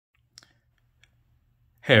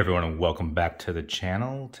Hey everyone, and welcome back to the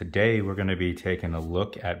channel. Today we're going to be taking a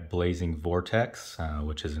look at Blazing Vortex,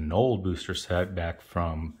 which is an old booster set back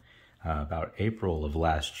from about April of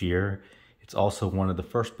last year. It's also one of the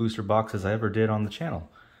first booster boxes I ever did on the channel.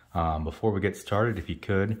 Before we get started, if you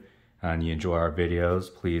could and you enjoy our videos,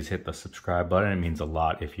 please hit the subscribe button. It means a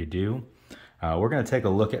lot if you do. We're going to take a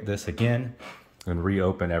look at this again and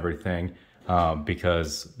reopen everything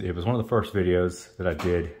because it was one of the first videos that I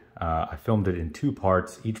did. I filmed it in two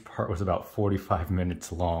parts. Each part was about 45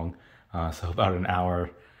 minutes long, so about an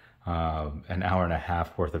hour and a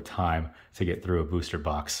half worth of time to get through a booster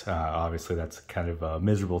box. Obviously, that's kind of a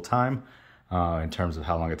miserable time in terms of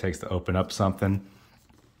how long it takes to open up something.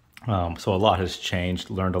 So a lot has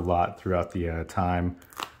changed. Learned a lot throughout the time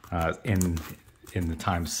in the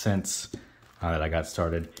time since that I got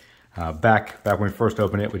started. Back when we first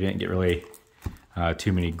opened it, we didn't get really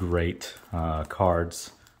too many great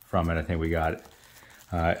cards from it. I think we got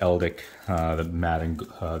Eldic,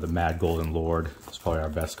 the Mad Golden Lord. It's probably our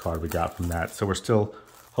best card we got from that. So we're still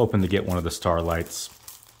hoping to get one of the Starlights.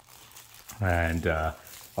 And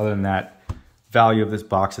other than that, value of this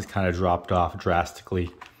box has kind of dropped off drastically.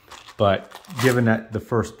 But given that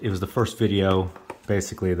it was the first video,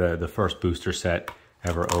 basically the first booster set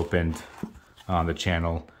ever opened on the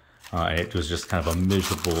channel, it was just kind of a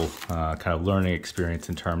miserable kind of learning experience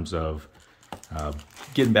in terms of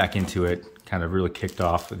getting back into it. Kind of really kicked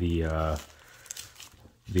off the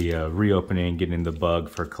reopening, getting the bug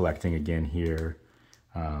for collecting again here.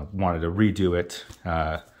 Wanted to redo it,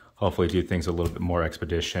 hopefully do things a little bit more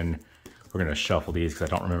expedition. We're going to shuffle these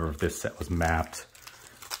because I don't remember if this set was mapped,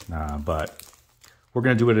 but we're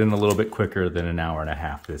going to do it in a little bit quicker than an hour and a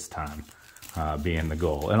half this time, being the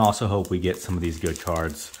goal. And also hope we get some of these good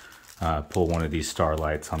cards, pull one of these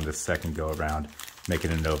Starlights on this second go around, make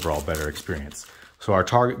it an overall better experience. So our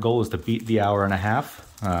target goal is to beat the hour and a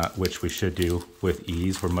half, which we should do with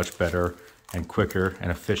ease. We're much better and quicker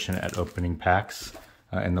and efficient at opening packs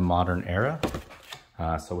in the modern era.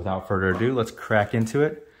 So without further ado, let's crack into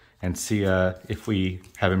it and see if we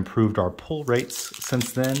have improved our pull rates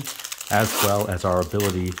since then, as well as our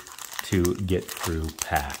ability to get through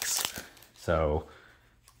packs. So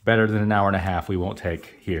better than an hour and a half we won't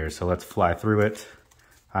take here. So let's fly through it.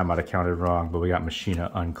 I might have counted wrong, but we got Machina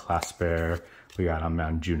Unclasper, we got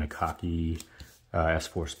Junakaki,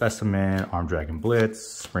 S-Force Specimen, Armed Dragon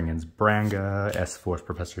Blitz, Springen's Branga, S-Force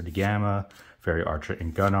Professor de Gamma, Fairy Archer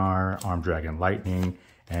and Gunnar, Armed Dragon Lightning,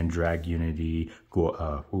 and Drag Unity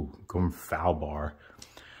Gumfalbar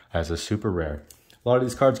as a super rare. A lot of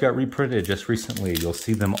these cards got reprinted just recently. You'll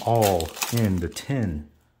see them all in the tin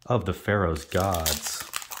of the Pharaoh's Gods.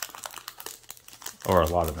 Or a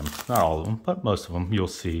lot of them, not all of them, but most of them you'll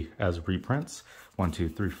see as reprints. 1, 2,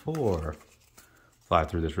 3, 4. Fly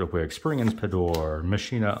through this real quick. Springen's Pedor,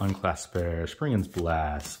 Machina Unclasper, Springen's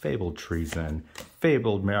Blast, Fabled Treason,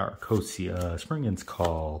 Fabled Maricosia, Springen's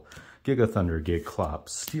Call, Giga Thunder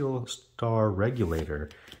Gigclops, Steel Star Regulator,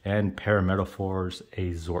 and Parametaphors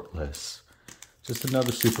Azortless. Just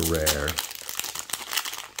another super rare.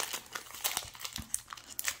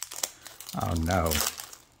 Oh no.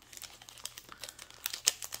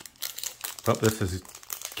 Oh, this is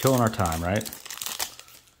killing our time, right?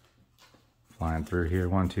 Flying through here.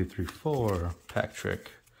 1, 2, 3, 4. Pack Trick.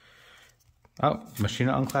 Oh,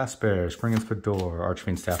 Machina Unclasper, Springen's Fedor,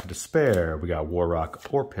 Archfiend Staff of Despair. We got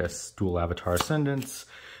Warrock Orpus, Dual Avatar Ascendants,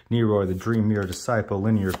 Neroy the Dream Mirror Disciple,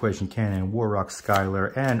 Linear Equation Cannon, Warrock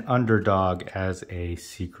Skylar, and Underdog as a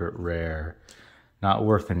secret rare. Not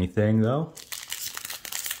worth anything though.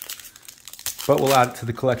 But we'll add it to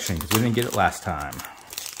the collection because we didn't get it last time.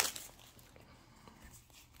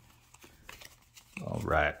 All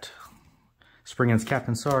right. Springen's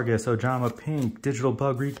Captain Sargus, Ojama Pink, Digital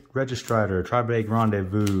Bug Registrator, Tri-Bag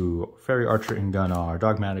Rendezvous, Fairy Archer and Gunnar,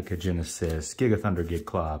 Dogmatica Genesis, Giga Thunder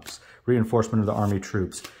Gigclops, Reinforcement of the Army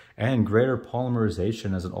Troops, and Greater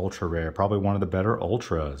Polymerization as an ultra rare. Probably one of the better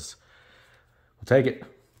ultras. We'll take it.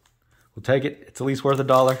 We'll take it. It's at least worth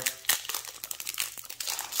 $1.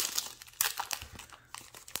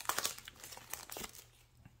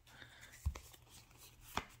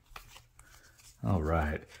 All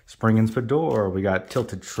right, Springen's Fedor, we got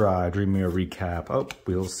Tilted Tri, Dream Mirror Recap. Oh,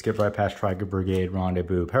 we'll skip right past Triga Brigade,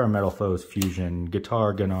 Rendezvous, Parametal Foes, Fusion,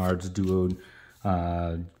 Guitar Gunnards, Duo,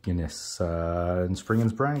 Guinness, and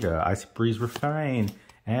Springen's Branga, Icy Breeze Refrain,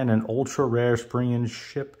 and an ultra rare Springen's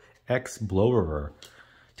Ship X Blower.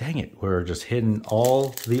 Dang it, we're just hitting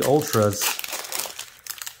all the ultras.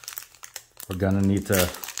 We're gonna need to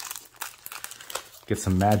get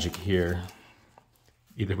some magic here.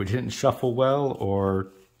 Either we didn't shuffle well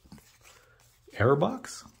or error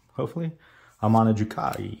box, hopefully. Amana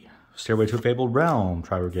Jukai, Stairway to a Fabled Realm,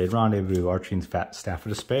 Tri-Brigade Rendezvous, Archfiend's Staff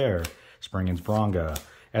of Despair, Springen's Bronga,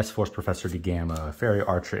 S-Force Professor de Gamma, Fairy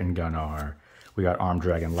Archer and Gunnar. We got Armed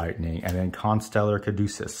Dragon Lightning, and then Constellar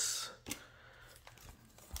Caduceus.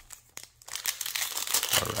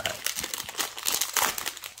 Alright.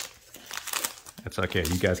 It's okay,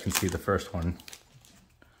 you guys can see the first one.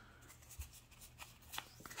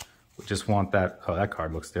 We just want that, oh, that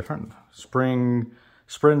card looks different. Spring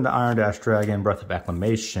the Iron Dash Dragon, Breath of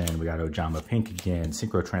Acclamation. We got Ojama Pink again,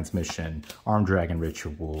 Synchro Transmission, Armed Dragon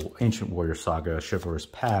Ritual, Ancient Warrior Saga, Chivalrous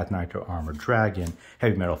Path, Nitro Armored Dragon,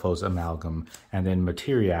 Heavy Metal Foes Amalgam, and then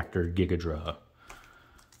Materiactor Gigadra.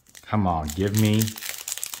 Come on, give me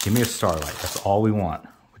a Starlight. That's all we want.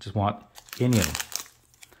 We just want any of them.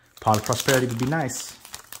 Pot of Prosperity would be nice.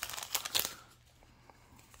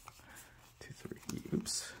 2, 3,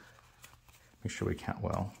 oops. Make sure we count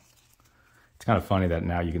well. It's kind of funny that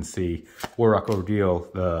now you can see Warrock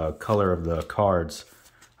Ordeal, the color of the cards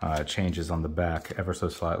changes on the back ever so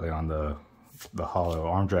slightly on the hollow.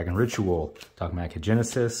 Armed Dragon Ritual, Dogmatic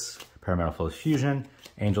Genesis, Parametal Foes Fusion,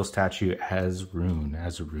 Angel Statue as Rune.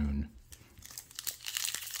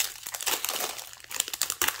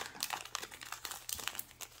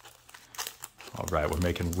 All right, we're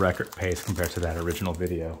making record pace compared to that original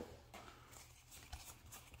video.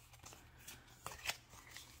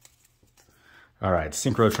 All right,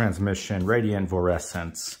 Synchro Transmission, Radiant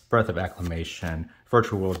Vorescence, Breath of Acclamation,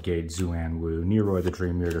 Virtual World Gate, Zuan Wu, Neroy the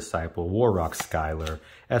Dream Mirror Disciple, Warrock Skylar,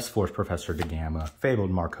 S-Force Professor de Gamma, Fabled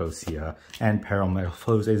Marcosia, and Parametal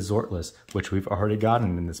Foes Azortless, which we've already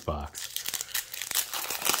gotten in this box.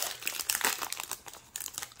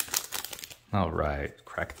 All right,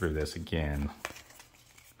 crack through this again.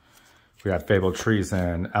 We got Fabled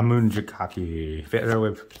Treason, Amun Jikaki,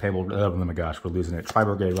 Fabled, oh my gosh, we're losing it.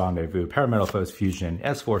 Tri-Brigade Rendezvous, Parametal Foes Fusion,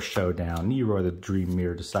 S-Force Showdown, Neroy the Dream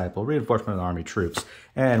Mirror Disciple, Reinforcement of the Army Troops,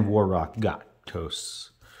 and Warrock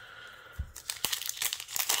Gatos.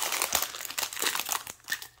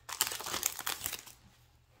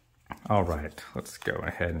 All right, let's go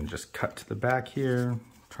ahead and just cut to the back here.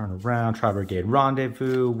 Turn around, Tri-Brigade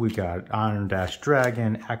Rendezvous, we got Iron Dash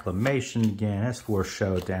Dragon, Acclamation again, S-Force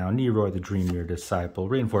Showdown, Neroy the Dream Mirror Disciple,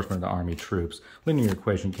 Reinforcement of the Army Troops, Linear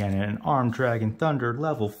Equation Cannon, and Armed Dragon Thunder,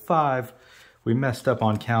 level 5. We messed up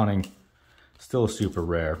on counting. Still super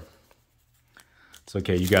rare. It's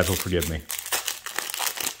okay, you guys will forgive me.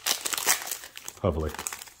 Hopefully.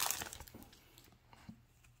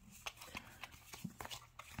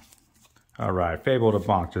 All right, Fabled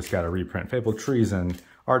Abonk just got a reprint. Fabled Treason,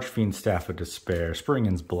 Archfiend's Staff of Despair,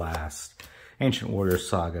 Springen's Blast, Ancient Warrior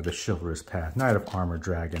Saga, The Chivalrous Path, Knight of Armored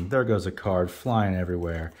Dragon. There goes a card flying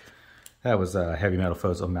everywhere. That was Heavy Metal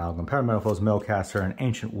Foes Amalgam, Parametal Foes Melcaster, and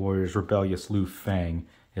Ancient Warriors Rebellious Lu Fang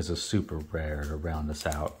is a super rare to round us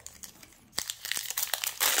out.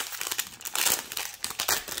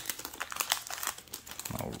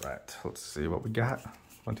 All right, let's see what we got.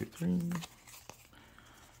 1, 2, 3.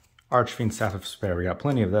 Archfiend Staff of Despair, we got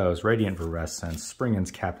plenty of those. Radiant Vorescence, Springen's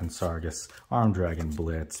Captain Sargus, Armed Dragon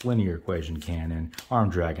Blitz, Linear Equation Cannon,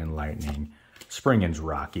 Armed Dragon Lightning, Springen's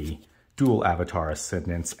Rocky, Dual Avatar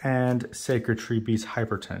Ascendance, and Sacred Tree Beast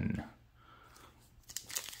Hyperton.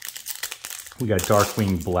 We got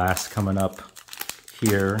Darkwing Blast coming up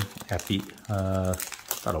here at the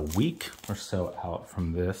about a week or so out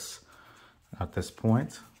from this, at this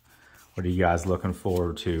point. What are you guys looking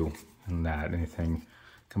forward to in that? Anything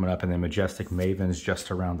coming up? And then Majestic Maven's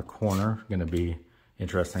just around the corner. Going to be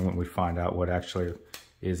interesting when we find out what actually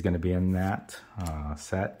is going to be in that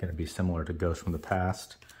set. Going to be similar to Ghost from the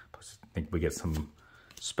Past. Plus, I think we get some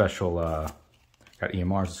special, got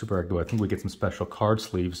EMRs, super good. I think we get some special card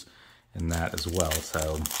sleeves in that as well.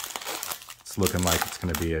 So it's looking like it's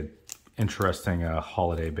going to be an interesting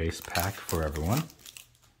holiday-based pack for everyone.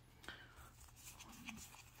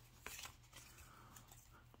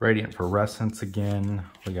 Radiant Fluorescence again.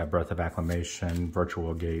 We got Breath of Acclamation,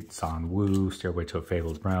 Virtual Gate, San Wu, Stairway to a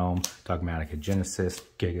Fabled Realm, Dogmatic Genesis,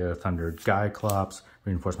 Giga Thunder Gyclops,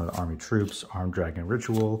 Reinforcement of the Army Troops, Armed Dragon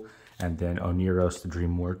Ritual, and then Oneros the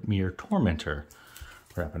Dream Mirror Tormentor,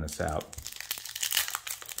 wrapping us out.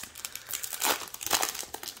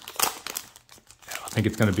 I think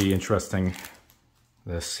it's going to be interesting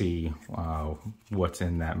to see what's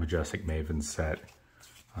in that Majestic Maven set.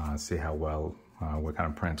 See how well, what kind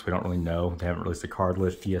of prints. We don't really know. They haven't released a card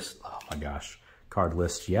list yet. Oh my gosh, card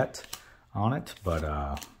list yet on it.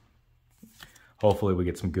 But hopefully we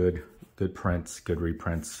get some good prints, good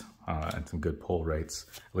reprints, and some good pull rates.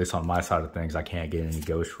 At least on my side of things, I can't get any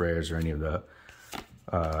ghost rares or any of the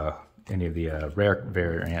rare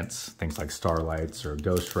variants, things like Starlights or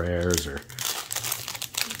ghost rares or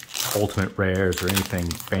ultimate rares or anything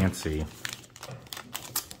fancy.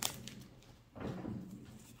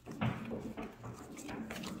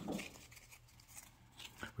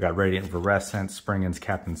 We got Radiant Virescent, Springin's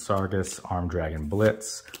Captain Sargus, Arm Dragon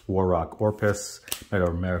Blitz, Warrock Orpus,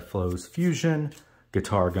 Metamorphose Fusion,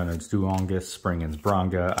 Guitar Gunner's Duongus, Springin's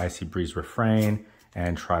Bronga, Icy Breeze Refrain,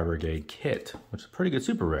 and Tri-Brigade Kit, which is a pretty good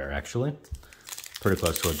super rare actually. Pretty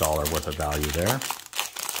close to $1 worth of value there.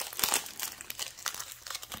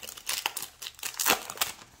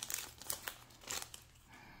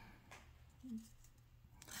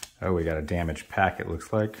 Oh, we got a damaged pack, it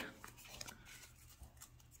looks like.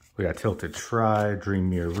 We got Tilted Tri, Dream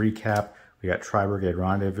Mirror Recap. We got Tri-Brigade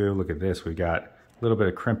Rendezvous. Look at this. We got a little bit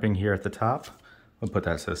of crimping here at the top. We'll put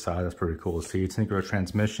that to the side. That's pretty cool to see. Synchro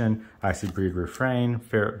Transmission, Icy Breed Refrain,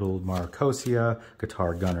 Ferret Build Marcosia,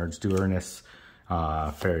 Guitar Gunner's Duernus,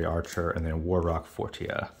 Fairy Archer, and then Warrock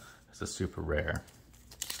Fortia. It's a super rare.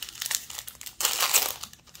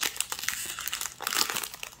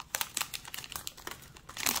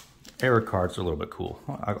 Error cards are a little bit cool.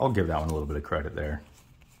 I'll give that one a little bit of credit there.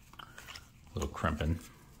 A little crimping.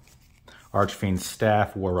 Archfiend's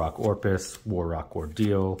Staff, Warrock Orpus, Warrock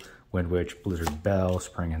Ordeal, Windwitch, Blizzard Bell,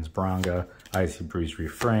 Springin's Bronga, Icy Breeze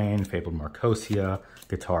Refrain, Fabled Marcosia,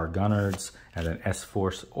 Guitar Gunnards, and then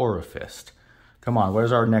S-Force Aurifist. Come on,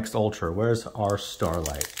 where's our next Ultra? Where's our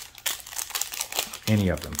Starlight? Any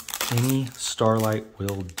of them. Any Starlight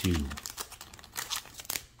will do.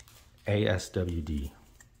 ASWD.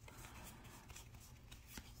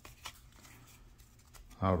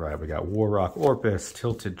 All right, we got Warrock Orpus,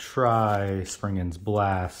 Tilted Tri, Springin's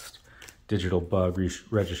Blast, Digital Bug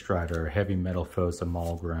Registrator, Heavy Metal Foes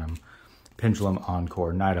Amalgam, Pendulum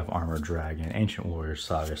Encore, Knight of Armor Dragon, Ancient Warrior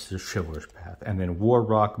Saga, Chivalrous Path, and then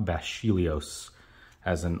Warrock Bashilios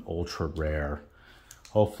as an ultra rare.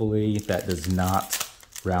 Hopefully that does not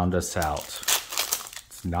round us out.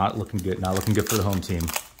 It's not looking good, not looking good for the home team.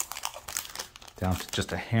 Down to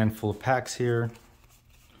just a handful of packs here.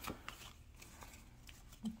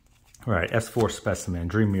 All right, S4 Specimen,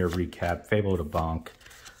 Dream Mirror Recap, Fable to Bonk,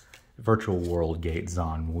 Virtual World Gate,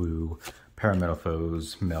 Zon Wu,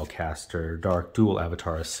 Parametalfoes, Melcaster, Dark Dual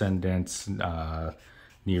Avatar Ascendants,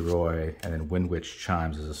 Neroy, and then Windwitch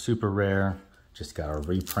Chimes is a super rare. Just got a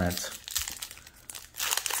reprint.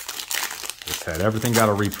 Like I said, everything got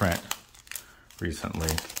a reprint recently.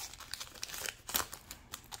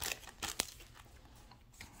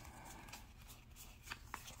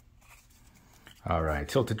 All right,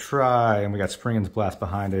 Tilted Tri, and we got Springin's Blast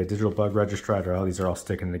behind it, Digital Bug Registrator, all these are all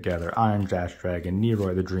sticking together. Iron Dash Dragon,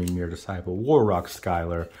 Neroy the Dream Mirror Disciple, Warrock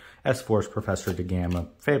Skylar, S-Force Professor de Gamma,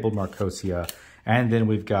 Fabled Marcosia, and then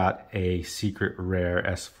we've got a secret rare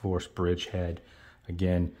S-Force Bridgehead.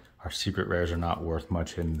 Again, our secret rares are not worth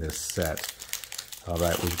much in this set. All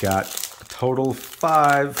right, we've got a total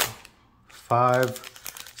five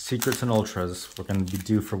secrets and ultras. We're gonna be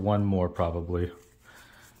due for one more probably.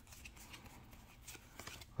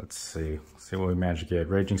 Let's see what we managed to get.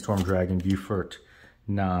 Raging Storm Dragon, Buford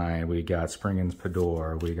 9. We got Springin's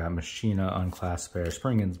Pador. We got Machina Unclasped Bear,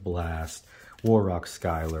 Springin's Blast, Warrock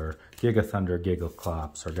Skylar, Giga Thunder,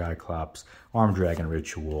 Gigaclops, or Guyclops, Arm Dragon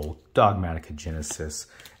Ritual, Dogmatica Genesis,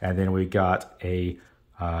 and then we got a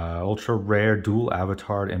ultra rare dual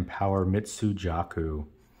avatar Empower Mitsu Jaku.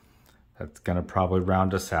 That's gonna probably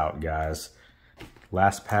round us out, guys.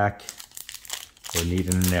 Last pack, we're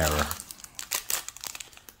needing an error.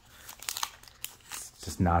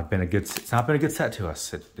 It's not been a good set to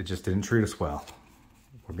us. It just didn't treat us well.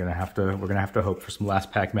 We're gonna have to hope for some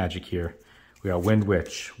last pack magic here. We got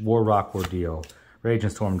Windwitch, Warrock Ordeal, Raging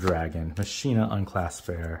Storm Dragon, Machina Unclasped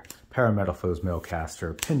Bear, Parametalfoes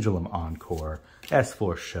Melcaster, Pendulum Encore,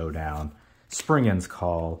 S-Force Showdown, Springin's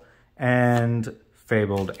Call, and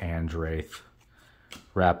Fabled Andraith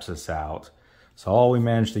wraps us out. So all we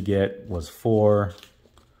managed to get was four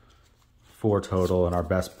total, and our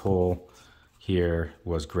best pull here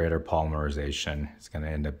was Greater Polymerization. It's going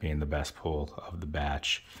to end up being the best pull of the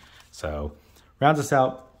batch. So rounds us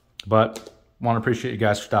out, but want to appreciate you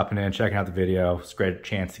guys for stopping in and checking out the video. It's a great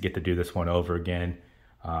chance to get to do this one over again.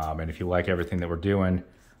 And if you like everything that we're doing,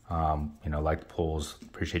 you know, like the pulls,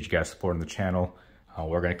 appreciate you guys supporting the channel.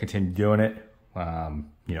 We're going to continue doing it.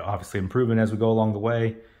 You know, obviously improving as we go along the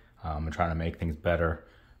way, and trying to make things better,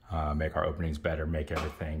 make our openings better, make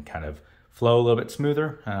everything kind of flow a little bit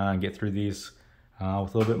smoother, and get through these with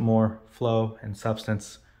a little bit more flow and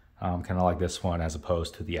substance, kind of like this one, as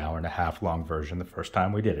opposed to the hour-and-a-half long version the first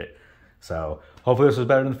time we did it. So hopefully this was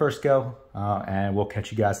better than the first go, and we'll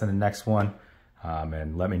catch you guys in the next one.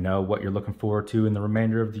 And let me know what you're looking forward to in the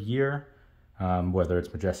remainder of the year, whether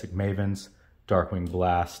it's Majestic Mavens, Darkwing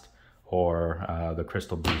Blast, or the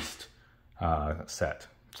Crystal Beast set.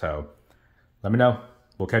 So let me know.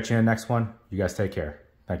 We'll catch you in the next one. You guys take care.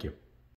 Thank you.